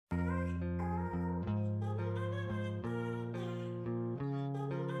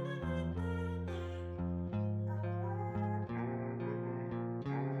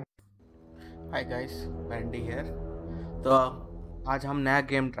Hi guys, bandy here. तो आज हम नया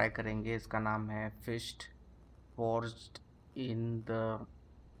गेम ट्राई करेंगे। इसका नाम है fist forged in the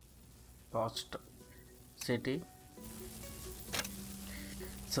lost city.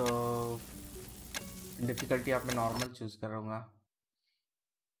 So difficulty आप मैं नॉर्मल चूज करूँगा।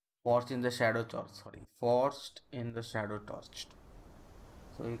 Forced in the shadow torch.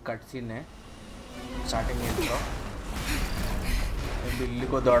 सो ये कट सीन है, स्टार्टिंग इंट्रो। बिल्ली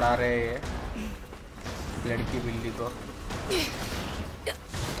को दौड़ा रहे हैं, लड़की बिल्ली को।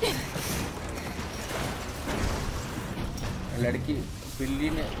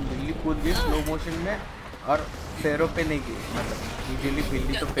 बिल्ली कूद गई स्लो मोशन में और पैरों पे नहीं गिरी। मतलब यूजुअली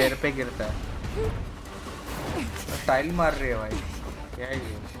बिल्ली तो पैर पे गिरता है। स्टाइल मार रही है भाई, क्या है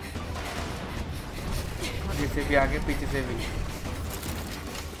ये? जैसे भी आगे पीछे से भी।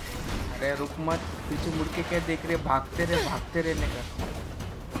 अरे रुक मत, पीछे मुड़ के क्या देख रहे? भागते रहने का।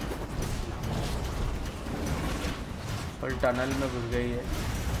 और टनल में घुस गई है।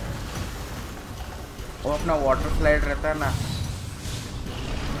 वो अपना वाटर स्लाइड रहता है ना,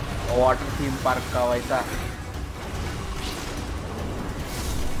 वाटर थीम पार्क का वैसा।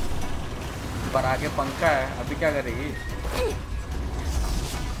 पर आगे पंखा है, अभी क्या करेगी?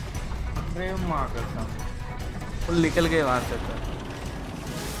 अरे माँ कसम, वो निकल गए वहां से। तो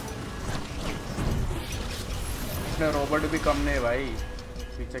इसमें रोबोट भी कम नहीं भाई,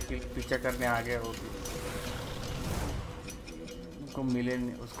 पीछे करने आ गए। वो भी उसको मिले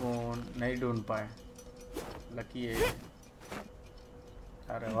नहीं, उसको नहीं ढूंढ पाए। लकी है।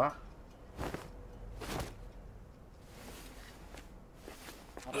 अरे वाह,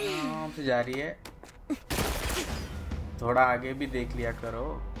 आराम से जा रही है। थोड़ा आगे भी देख लिया करो।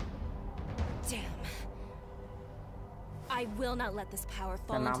 I will not let this power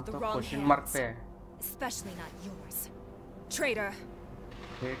fall into the wrong hands, especially not yours. Traitor.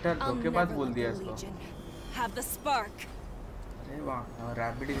 Traitor, धोखेबाज बोल दिया इसको। Have the spark. अरे वाह,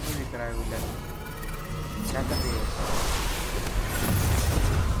 रैबिट इसमें दिख रहा है। विलन क्या कर रही है?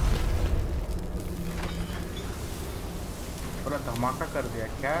 पूरा धमाका कर दिया।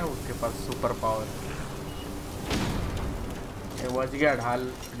 क्या है उसके पास? Super power. ये बच गया।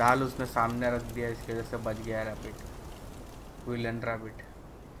 ढाल उसने सामने रख दिया, इसकी वजह से बच गया rabbit. Villain rabbit.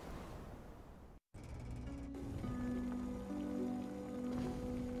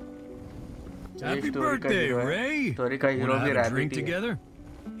 Happy birthday, Ray! Story का हीरो भी रैबिट ही है।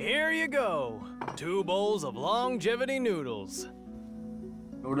 Here you go. 2 bowls of longevity noodles.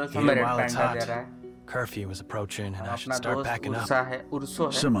 Noodles हमें रेड पैंडा दे रहा है। Curfew is approaching and I should start packing up. उर्सो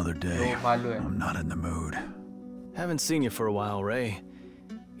है। Some other day. I'm not in the mood. Haven't seen you for a while, Ray.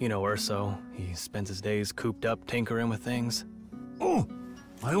 You know Urso. He spends his days cooped up tinkering with things. Oh,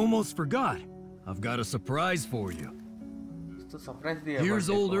 I almost forgot. I've got a surprise for you. Here's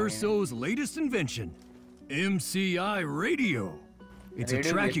old Urso's latest invention, MCI radio. It's a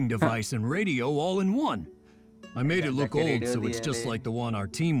tracking device and radio all in one. I made it look old so it's just like the one our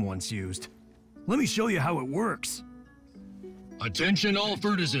team once used. Let me show you how it works. Attention all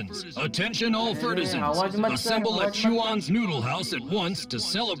Fertisans! Attention all Fertisans! Assemble at Shuan's Noodle House at once to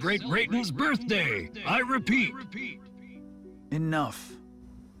celebrate Rayton's birthday! I repeat! Enough.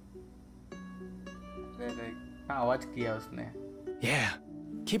 आवाज किया उसने। Yeah,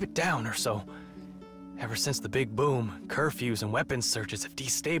 keep it down, Urso. Ever since the big boom, curfews and weapons searches have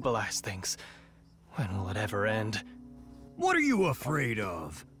destabilized things. When will it ever end? What are you afraid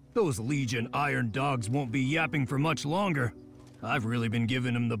of? Those Legion iron dogs won't be yapping for much longer. I've really been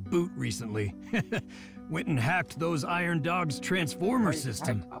giving them the boot recently. Went and hacked those iron dogs' transformer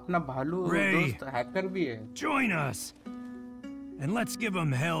system. Ray, join us, and let's give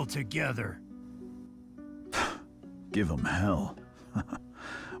them hell together. Give them hell?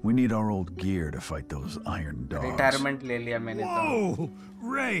 We need our old gear to fight those iron dogs. Retirement ले लिया मैंने तो। Whoa,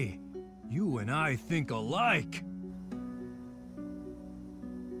 Ray, you and I think alike.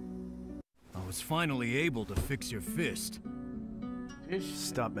 I was finally able to fix your fist.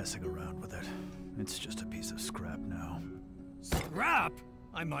 Stop messing around with it. It's just a piece of scrap now. Scrap?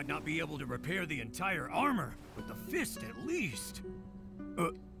 I might not be able to repair the entire armor, but the fist at least.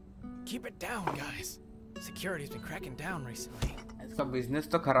 Keep it down, guys. Security's been cracking down recently. इसका business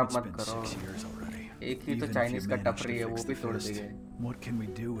तो खराब मत करो। एक ही तो Chinese का टपरी है, वो भी तोड़ दी गई। What can we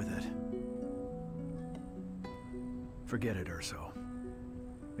do with it? Forget it, Urso.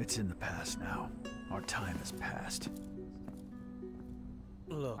 It's in the past now. Our time has passed.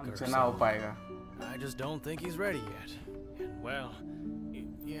 Look, हमसे ना हो पाएगा। I just don't think he's ready yet. And well,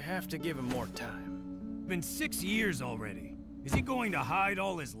 you have to give him more time. Been 6 years already. Is he going to hide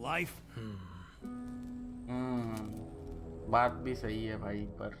all his life? बात भी सही है भाई,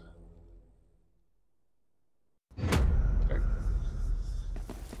 पर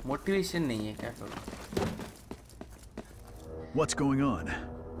मोटिवेशन नहीं है क्या? What's going on?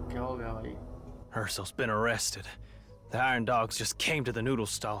 क्या हो गया भाई? Urso's been arrested. The Iron Dogs just came to the noodle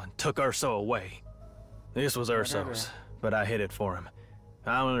stall and took Urso away. This was Urso's, but I hid it for him.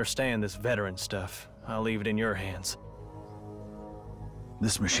 I don't understand this veteran stuff. I'll leave it in your hands.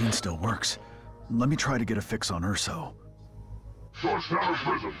 This machine still works. Let me try to get a fix on Urso. Georgetown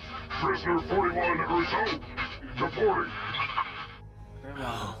Prison. Prisoner 41 Urso. Reporting.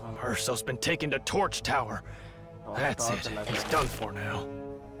 Urso's been taken to Torch Tower. That's it. He's done for now.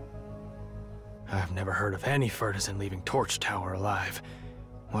 I've never heard of any F.I.S.T leaving Torch Tower alive.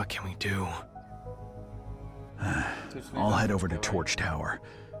 What can we do? I'll head over to Torch Tower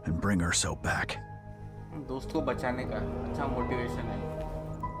and bring Urso back. दोस्त को बचाने का अच्छा motivation है.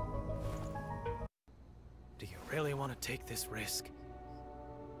 Do you really want to take this risk?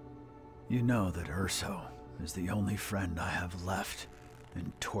 You know that Urso is the only friend I have left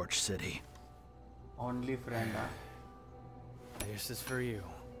in Torch City. Only friend, huh? This is for you.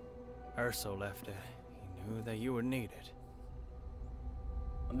 Urso left it. He knew that you were needed.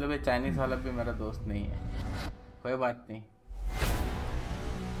 मतलब ये Chinese वाला भी मेरा दोस्त नहीं है. कोई बात नहीं.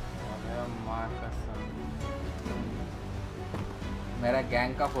 अरे माँ कसम. मेरा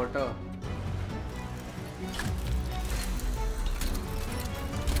गैंग का फोटो.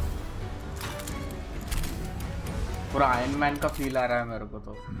 पूरा आयरन मैन का फील आ रहा है मेरे को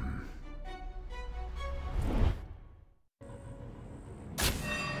तो.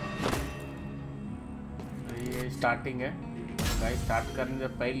 ये स्टार्टिंग है गाइस. स्टार्ट करने से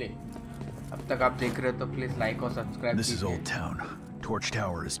पहले अब तक आप देख रहे हो तो प्लीज लाइक और सब्सक्राइब कीजिए. This is Old Town. Torch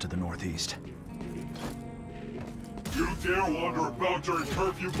Tower is to the northeast. You dare wander about during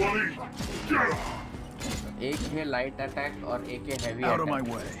curfew, buddy? Get up! एक है लाइट अटैक और एक है heavy Out of my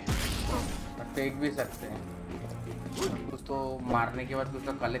attack. way. फेंक भी सकते हैं. कुछ तो मारने के बाद कुछ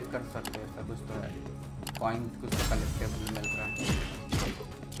तो कलेक्ट कर सकते हैं. ऐसा कुछ तो है. कॉइन कुछ तो कलेक्टेबल मिल रहा है.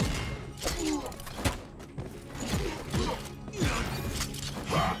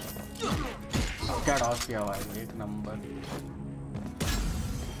 क्या डॉस किया हुआ है. एक नंबर.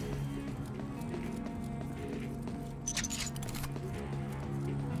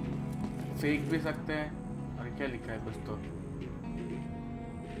 फेंक भी सकते हैं. और क्या लिखा है कुछ तो.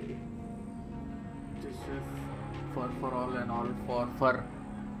 For all and all for.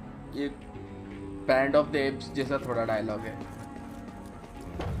 ये बैंड ऑफ द एप्स जैसा थोड़ा डायलॉग है.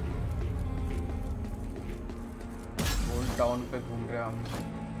 ओल्ड टाउन पे घूम रहे हम.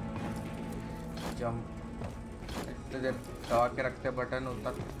 जंप इतने देर दबा के रखते बटन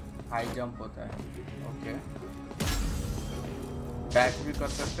उतना हाई जंप होता है. ओके. डैश भी कर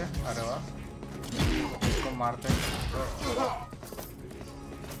सकते हैं. अरे वाह. इसको मारते हैं.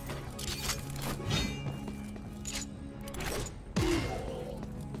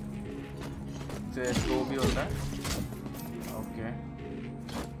 तो भी होता है. ओके.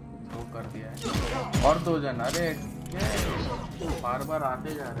 तो कर दिया है. और दो जन. अरे बार बार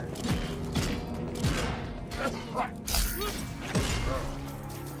आते जा रहे हैं.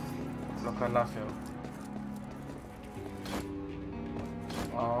 लोकला से हो.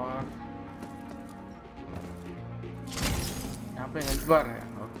 और यहाँ पे हेल्थ बार है.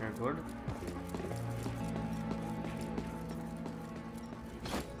 Okay good.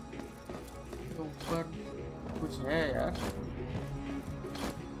 तो ऊपर कुछ है यार.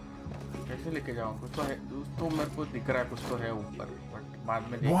 कैसे लेके जाऊँ? कुछ तो है. तो मेरे को दिख रहा है कुछ तो है ऊपर. बट बाद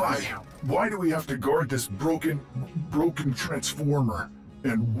में Why do we have to guard this broken transformer?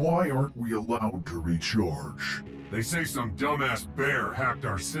 And why aren't we allowed to recharge? They say some dumbass bear hacked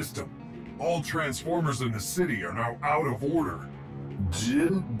our system. All transformers in the city are now out of order.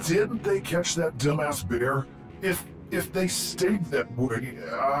 Didn't they catch that dumbass bear? If they stayed that way,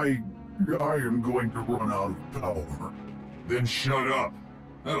 I am going to run out of power. Then shut up.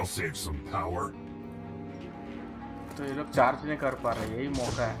 That'll save some power. तो ये लोग charge नहीं कर पा रहे. यही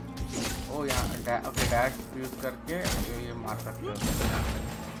मौका है. ओ यहाँ ओके डैश यूज करके ये मार सकते हो.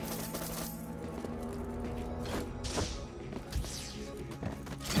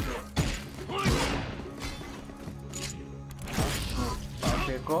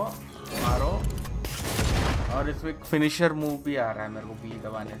 देखो मारो. और इसमें फिनिशर मूव भी आ रहा है मेरे को बी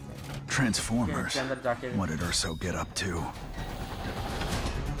दबाने से. Transformers. What did Urso get up to?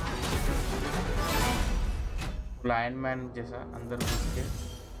 Lion man जैसा अंदर घुस के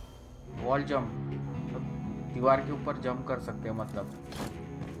वॉल जंप. दीवार के ऊपर जंप कर सकते हैं. मतलब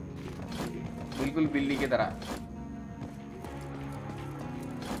बिल्कुल बिल्ली की तरह.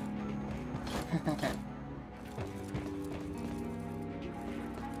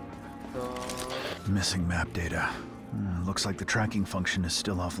 तो Missing map data. Looks like the tracking function is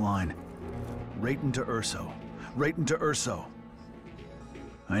still offline. Rayton to Urso. Rayton to Urso.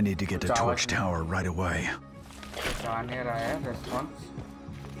 I need to get to Torch Tower right away. आने रहा है रेस्पॉन्स।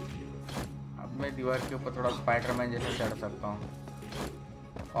 अब मैं दीवार के ऊपर थोड़ा स्पाइडरमैन जैसे चढ़ सकता हूँ।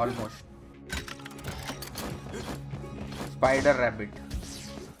 Almost spider rabbit.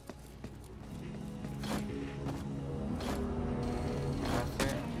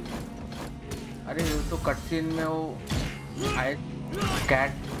 अरे ये तो कटसीन में वो आए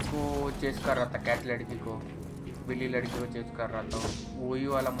कैट को चेस कर रहा था, कैट लड़की को, बिली लड़की को चेस कर रहा था, वही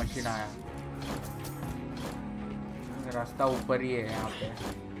वाला मशीन आया। रास्ता ऊपर ही है यहाँ पे।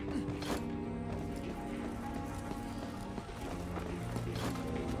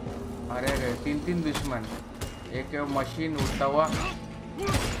 अरे अरे तीन दुश्मन, एक है मशीन उड़ता हुआ,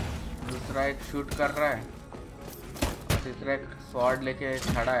 दूसरा एक शूट कर रहा है, तीसरा एक स्वॉर्ड लेके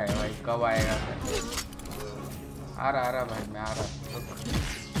खड़ा है। भाई कब आएगा? आ रहा भाई, मैं आ रहा।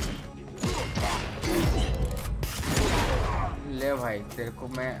 ले भाई तेरे को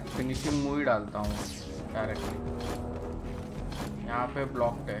मैं फिनिशिंग मूव डालता हूँ डायरेक्टली। यहाँ पे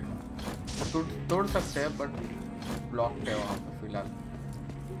ब्लॉक्ड है, तोड़ सकते हैं बट ब्लॉक्ड है वहाँ पे फिलहाल।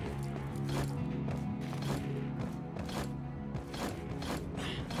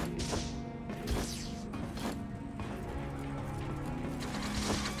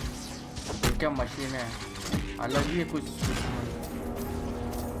 क्या मशीन है, अलग ही है कुछ।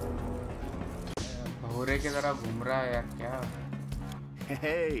 भौरे की तरह घूम रहा है यार क्या?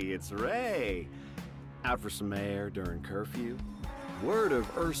 Hey, it's Ray. Out for some air during curfew. Word of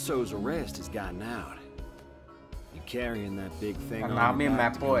Urso's arrest has gotten out. You carrying that big thing on your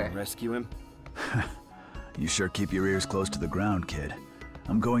back to go and rescue him? You sure keep your ears close to the ground, kid.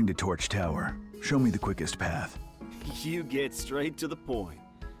 I'm going to Torch Tower. Show me the quickest path. You get straight to the point.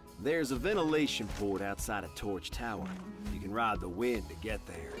 There's a ventilation port outside of Torch Tower. You can ride the wind to get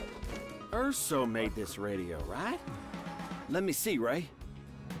there. Urso made this radio, right? Let me see, Ray.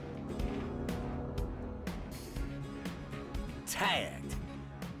 Tagged.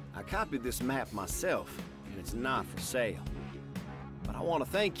 I copied this map myself, and it's not for sale. But I want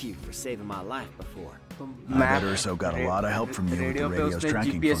to thank you for saving my life before. I bet Urso got a lot of help from you with the radio's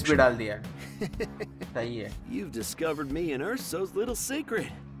tracking function. You've discovered me and Urso's little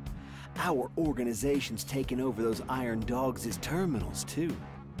secret. Our organization's taken over those iron dogs' terminals, too.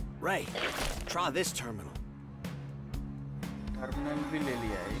 Ray, try this terminal. Terminal भी ले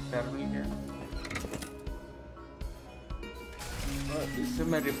लिया है, terminal क्या? इससे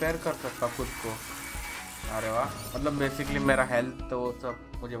मैं repair कर सकता खुद को। अरे वाह, मतलब बेसिकली मेरा हेल्थ तो सब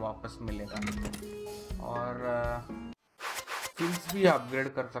मुझे वापस मिलेगा और स्किल्स भी अपग्रेड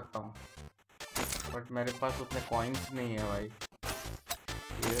कर सकता हूँ, बट मेरे पास उतने कॉइन्स नहीं है भाई।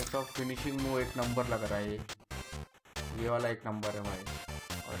 ये सब फिनिशिंग मूव एक नंबर लग रहा है, ये वाला एक नंबर है भाई।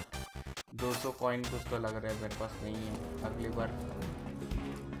 और 200 कॉइन कुछ तो लग रहा है, मेरे पास नहीं है। अगली बार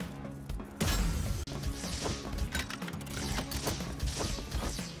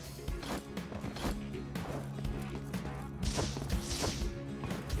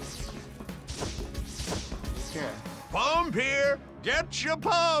Pump here! Get your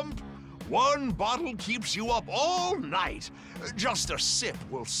pump! One bottle keeps you up all night. Just a sip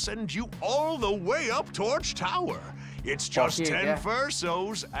will send you all the way up Torch Tower. It's just 10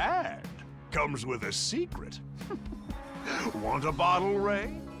 Versos and comes with a secret. Want a bottle,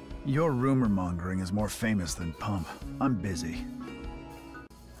 Ray? Your rumor mongering is more famous than Pump. I'm busy.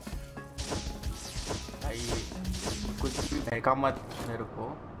 कुछ भी महंगा मत मेरे को।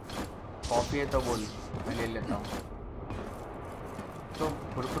 Coffee है तो बोल, मैं ले लेता हूँ। तो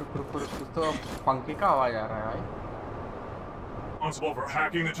कुछ तो पंखे का आवाज आ रहा है भाई। Responsible for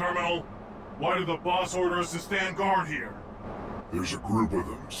hacking the terminal? Why did the boss order us to stand guard here? There's a group of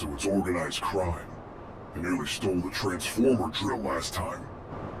them, so it's organized crime. They nearly stole the transformer drill last time.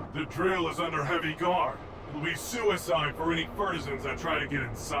 The drill is under heavy guard. It'll be suicide for any F.I.S.T that try to get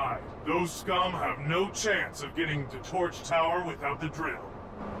inside. Those scum have no chance of getting to Torch Tower without the drill.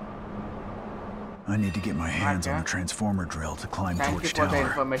 I need to get my hands on the transformer drill to climb Torch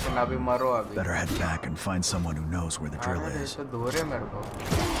Tower. Better head back and find someone who knows where the drill is.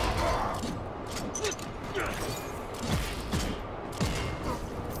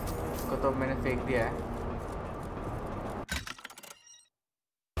 तो मैंने फेंक दिया है,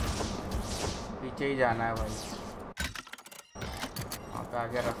 पीछे ही जाना है भाई, वहाँ पे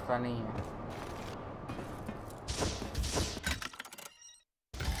आगे रास्ता नहीं है।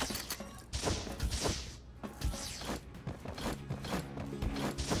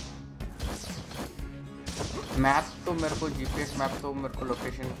 मैप तो मेरे को जीपीएस मैप तो मेरे को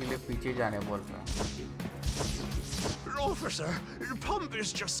लोकेशन के लिए पीछे जाने बोल रहा है। officer. Pump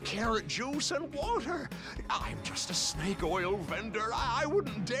is just carrot juice and water. I'm just a snake oil vendor. I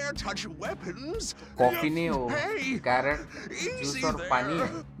wouldn't dare touch weapons. Coffee नहीं हो, Hey, carrot easy juice और पानी है.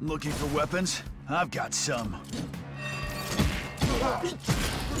 there. Looking for weapons? I've got some.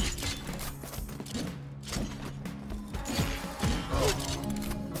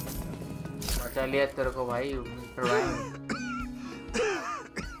 बचा लिया तेरे को भाई, Mr. Wang.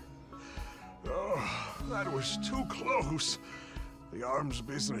 That was too close. The arms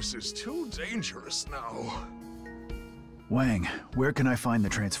business is too dangerous now. Wang, where can I find the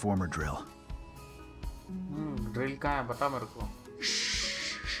transformer drill? Drill कहाँ है बता मेरे को.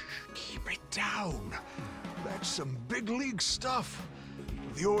 Shh, keep it down. That's some big league stuff.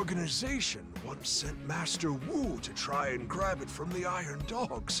 The organization once sent Master Wu to try and grab it from the Iron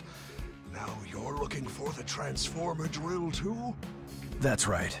Dogs. Now you're looking for the transformer drill too? That's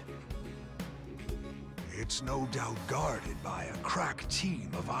right. It's no doubt guarded by a crack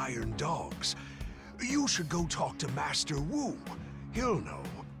team of Iron Dogs. You should go talk to Master Wu. He'll know.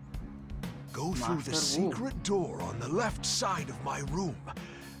 Go through the secret door on the left side of my room.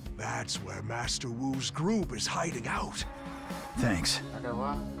 That's where Master Wu's group is hiding out. Thanks.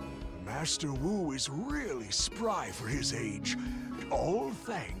 Master Wu is really spry for his age. All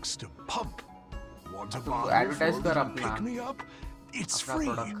thanks to Pump. Want a bottle for a little pick-me-up? It's free.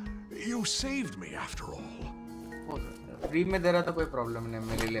 You saved me after all. Free में दे रहा तो कोई problem नहीं,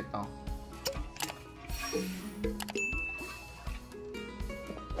 मैं ले लेता हूँ.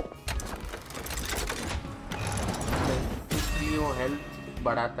 इसलिए वो हेल्थ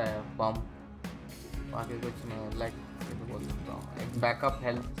बढ़ाता है पंप, बाकी कुछ नहीं. लाइक बोल सकता हूँ एक बैकअप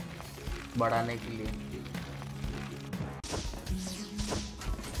हेल्थ बढ़ाने के लिए.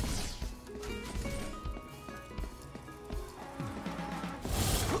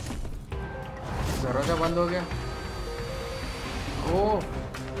 दरवाजा बंद हो गया. ओ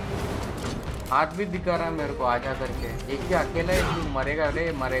हाथ भी दिखा रहा है मेरे को आजा करके. एक ही अकेला है, तू मरेगा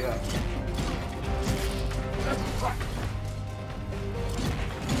रे मरेगा.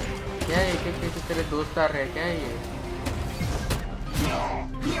 क्या है एक तेरे दोस्त आ रहे हैं क्या है ये?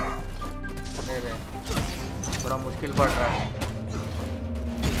 अरे थोड़ा मुश्किल पड़ रहा है.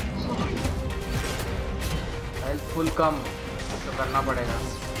 हेल्थ फुल कम तो करना पड़ेगा.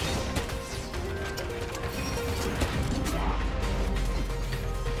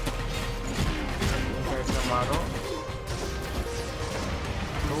 मारो,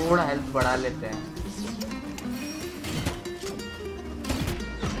 थोड़ा हेल्थ बढ़ा लेते हैं.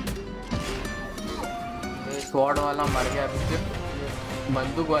 ये स्वॉर्ड वाला मर गया, अभी सिर्फ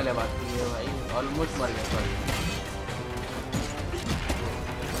बंदूक वाले बाकी है भाई. ऑलमोस्ट मर गया पर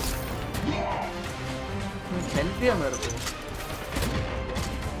हेल्थ दिया मेरे को.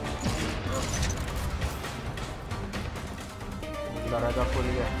 दरवाजा खुल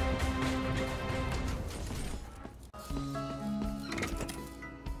गया.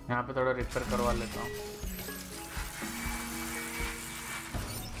 यहाँ पे थोड़ा रिपेयर करवा लेता हूँ.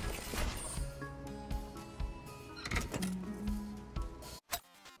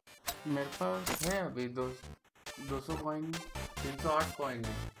 मेरे पास है अभी 200 कॉइन, 308 कॉइन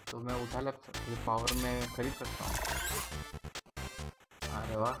है तो मैं उठा लगता हूँ. ये पावर में खरीद सकता हूँ.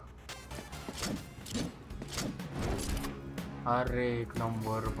 अरे वाह, अरे एक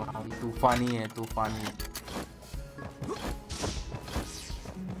नंबर भाई. तूफानी है तूफानी.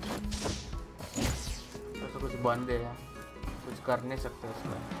 कुछ बंद है, कुछ कर नहीं सकते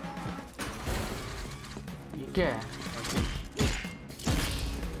उसका. ये क्या है?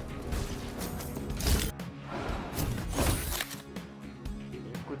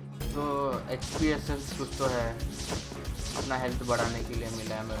 कुछ तो HPSS कुछ तो है, अपना हेल्थ बढ़ाने के लिए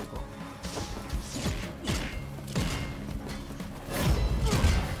मिला है मेरे को.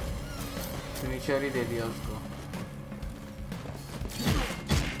 फिनिशर ही दे दिया उसको.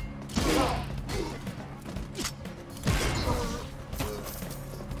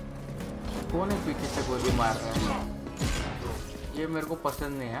 कौन है पीछे से गोली मार रहा है? ये मेरे को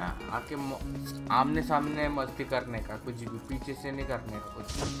पसंद नहीं है. आके आमने सामने मस्ती करने का, कुछ भी पीछे से नहीं करने का कुछ.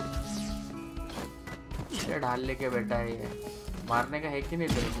 ये ढाल लेके बैठा है. ये मारने का है कि नहीं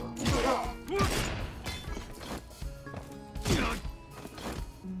तेरे को?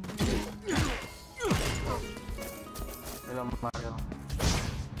 चलो मार दो.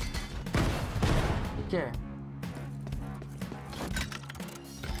 ठीक है.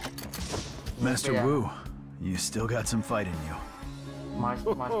 Master Wu, you still got some fight in you.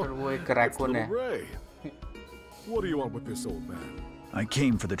 Master Wu एक raccoon है. What do you want with this old man? I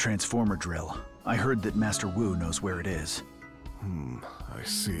came for the transformer drill. I heard that Master Wu knows where it is. I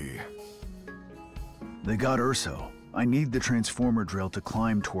see. They got Urso, I need the transformer drill to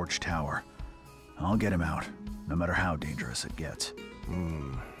climb Torch Tower. I'll get him out, no matter how dangerous it gets.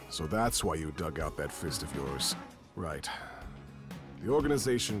 So that's why you dug out that fist of yours. Right. The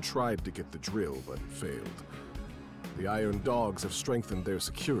organization tried to get the drill, but failed. The Iron Dogs have strengthened their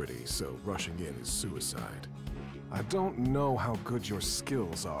security, so rushing in is suicide. I don't know how good your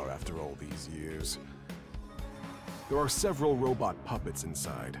skills are after all these years. There are several robot puppets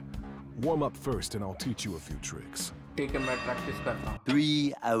inside. Warm up first and I'll teach you a few tricks.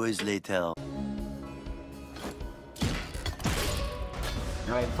 3 hours later.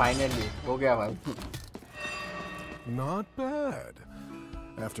 Finally, हो गया भाई. Not bad.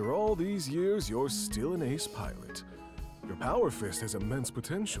 After all these years, you're still an ace pilot. Your Power Fist has immense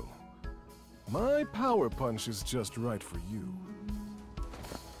potential. My Power Punch is just right for you.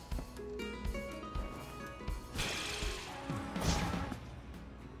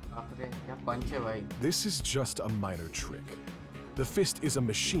 This is just a minor trick. The fist is a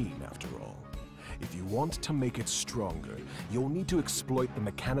machine, after all. If you want to make it stronger, you'll need to exploit the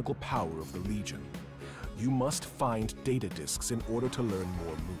mechanical power of the Legion. You must find data discs in order to learn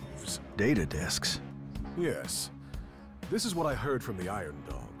more moves. Data discs? Yes. This is what I heard from the Iron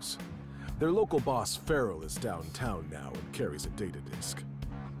Dogs. Their local boss, Farrell, is downtown now and carries a data disc.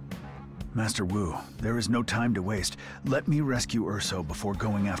 Master Wu, there is no time to waste. Let me rescue Urso before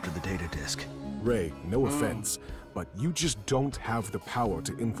going after the data disc. Ray, no offense, but you just don't have the power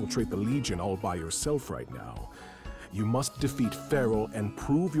to infiltrate the Legion all by yourself right now. You must defeat Farrell and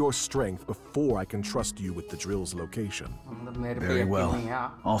prove your strength before I can trust you with the drill's location. Very well.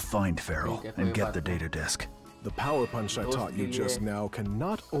 I'll find Farrell and get the data disc. The power punch I taught you just now can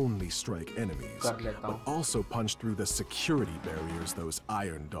not only strike enemies, but also punch through the security barriers those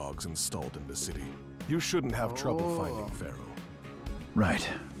Iron Dogs installed in the city. You shouldn't have trouble finding Farrell. Right.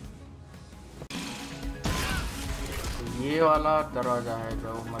 ये वाला दरवाजा है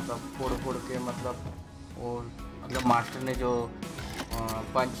जो मतलब फोड़ के मतलब master ने जो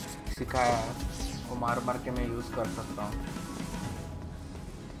पंच सिखाया है वो मार के मैं यूज कर सकता हूँ.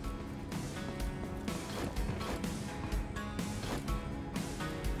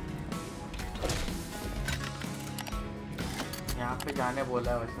 यहाँ पे जाने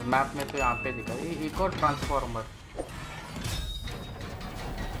बोला है वैसे मैप में तो यहाँ पे दिखा एक और ट्रांसफॉर्मर.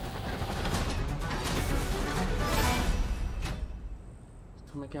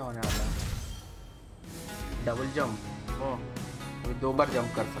 इसमें क्या होने वाला है? Double jump. ओह 2 बार जंप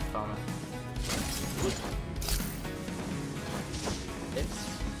कर सकता हूँ मैं.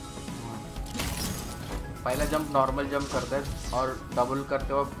 पहला जंप नॉर्मल जंप करता है और डबल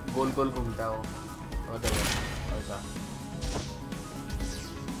करते वक्त गोल गोल घूमता है वो. ऐसा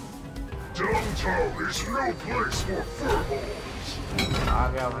Downtown is no place for furballs. आ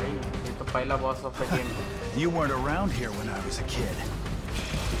गया भाई. ये तो पहला boss of the game. You weren't around here when I was a kid.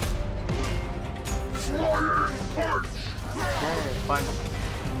 Flying punch. पंच.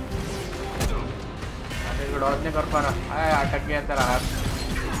 अरे डॉज नहीं कर पा रहा. आए अटक गया तेरा हाथ.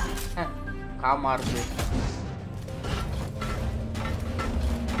 खा मार दे.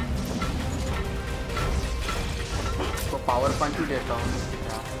 तो पावर पंच ही देता हूँ.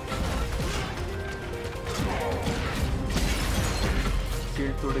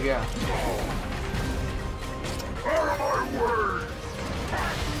 शील्ड टूट गया.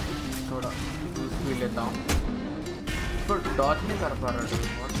 थोड़ा जूस भी लेता हूँ. तो डॉज नहीं कर पा रहा.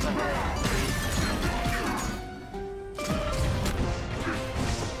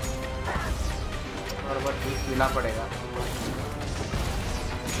 और बस जूस पीना पड़ेगा.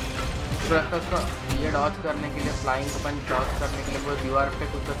 ये डॉज करने के लिए फ्लाइंग पंच डॉज करने के लिए वो दीवार पे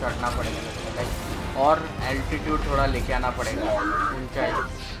कुछ तो चढ़ना पड़ेगा. लाइक और एल्टीट्यूड थोड़ा लेके आना पड़ेगा. ऊंचाई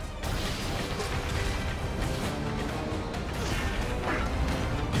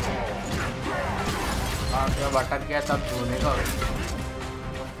जब अटक गया तब धोने का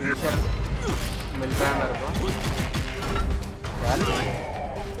फिनिशर मिल रहा है मेरे को.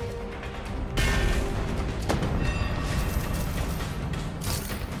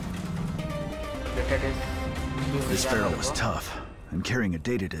 This Farrell was tough, and carrying a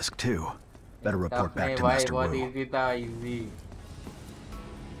data disk too. Better report back to Master Wu. easy था easy.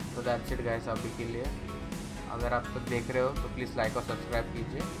 So that's it guys अभी के लिए. अगर आप तक देख रहे हो तो प्लीज लाइक और सब्सक्राइब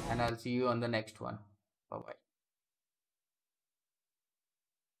कीजिए. And I'll see you on the next one. Bye bye.